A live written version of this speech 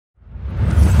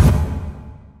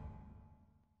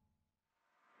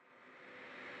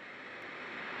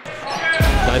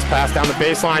Pass down the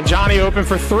baseline. Johnny open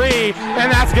for three, and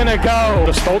that's going to go.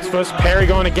 The Stoltzfus, Perry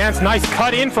going against. Nice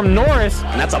cut in from Norris.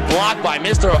 And that's a block by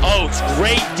Mr. Oates.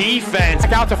 Great defense.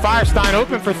 Back out to Firestein,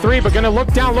 open for three, but going to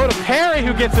look down low to Perry,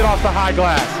 who gets it off the high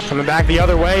glass. Coming back the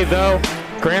other way, though.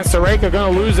 Grant Sareka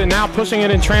going to lose it now. Pushing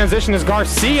it in transition is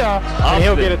Garcia, and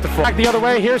he'll get it to full. Back the other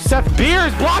way, here's Seth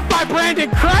Beers, blocked by Brandon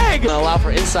Craig. Allow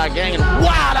for inside gang, and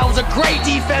wow, that was a great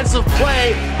defensive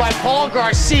play by Paul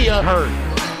Garcia.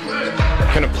 Hurt.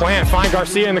 Going to plant, find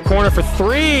Garcia in the corner for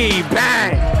three.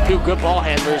 Bang! Two good ball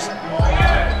handlers.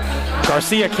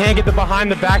 Garcia can't get the behind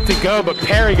the back to go, but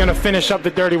Perry going to finish up the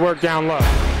dirty work down low.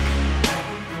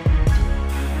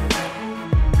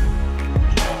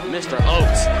 Mr.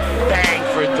 Oates, bang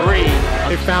for three.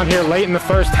 They found here late in the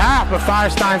first half, but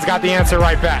Firestein's got the answer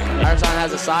right back. Firestein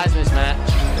has a size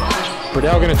mismatch.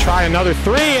 Burdell going to try another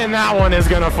three, and that one is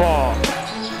going to fall.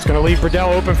 It's going to leave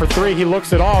Burdell open for three. He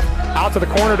looks it off, out to the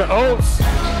corner to Oates.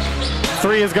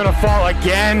 Three is going to fall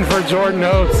again for Jordan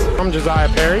Oates from Josiah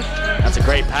Perry. That's a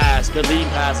great pass, good lead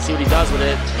pass. See what he does with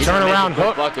it. Turn around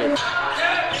hook. Bucket.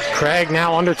 Craig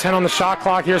now under 10 on the shot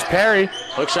clock. Here's Perry.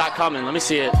 Hook shot coming. Let me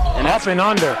see it. And up and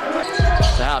under.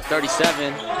 Now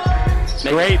 37.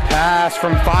 Great pass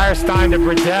from Firestein to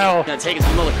Burdell. Gonna take it to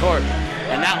the middle of the court.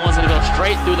 And that one's gonna go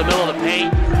straight through the middle of the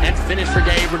paint and finish for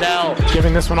Gabe Burdell.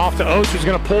 Giving this one off to Oates, who's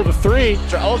gonna pull the three.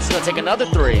 Mr. Oates is gonna take another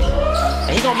three.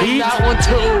 And he's gonna make that one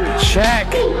too.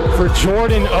 Check for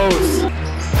Jordan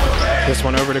Oates. This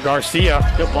one over to Garcia.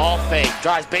 Good ball fake,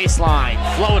 drives baseline,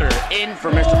 floater in for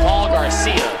Mr. Paul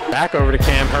Garcia. Back over to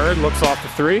Cam Hurd, looks off the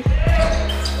three.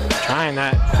 Trying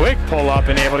that quick pull up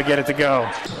and able to get it to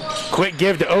go. Quick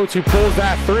give to Oates, who pulls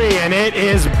that three, and it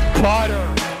is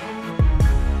butter.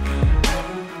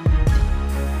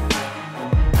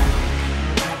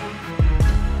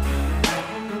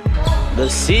 The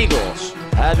Sea Gulls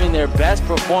having their best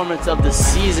performance of the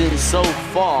season so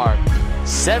far.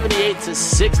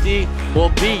 78-60 will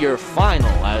be your final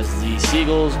as the Sea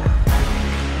Gulls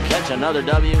catch another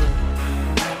W.